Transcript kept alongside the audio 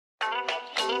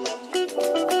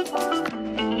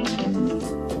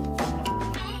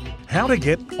How to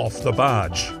get off the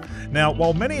barge. Now,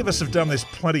 while many of us have done this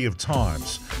plenty of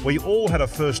times, we all had a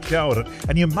first go at it,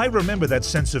 and you may remember that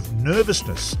sense of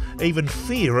nervousness, even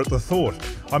fear at the thought.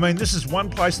 I mean, this is one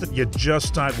place that you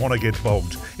just don't want to get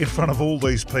bogged in front of all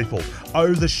these people.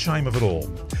 Oh, the shame of it all.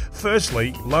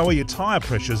 Firstly, lower your tyre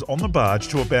pressures on the barge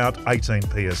to about 18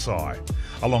 psi.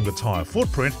 A longer tyre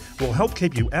footprint will help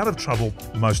keep you out of trouble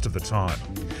most of the time.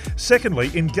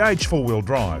 Secondly, engage four-wheel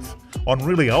drive. On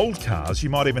really old cars, you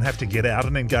might even have to get out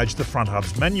and engage the front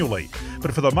hubs manually,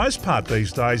 but for the most part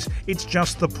these days, it's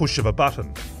just the push of a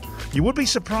button. You would be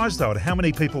surprised though at how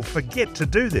many people forget to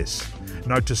do this.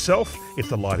 Note to self, if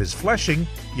the light is flashing,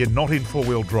 you're not in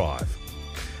four-wheel drive.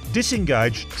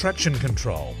 Disengage traction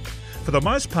control. For the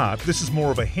most part, this is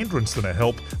more of a hindrance than a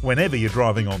help whenever you're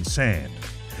driving on sand.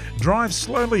 Drive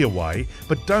slowly away,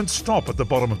 but don't stop at the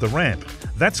bottom of the ramp.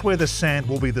 That's where the sand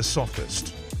will be the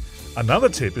softest. Another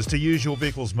tip is to use your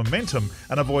vehicle's momentum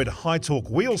and avoid high-torque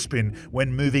wheel spin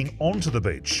when moving onto the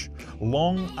beach.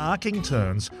 Long, arcing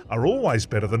turns are always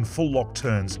better than full-lock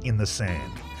turns in the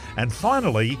sand. And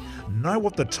finally, know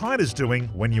what the tide is doing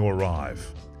when you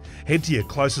arrive. Head to your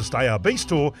closest ARB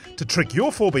store to trick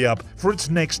your 4B up for its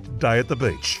next day at the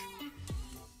beach.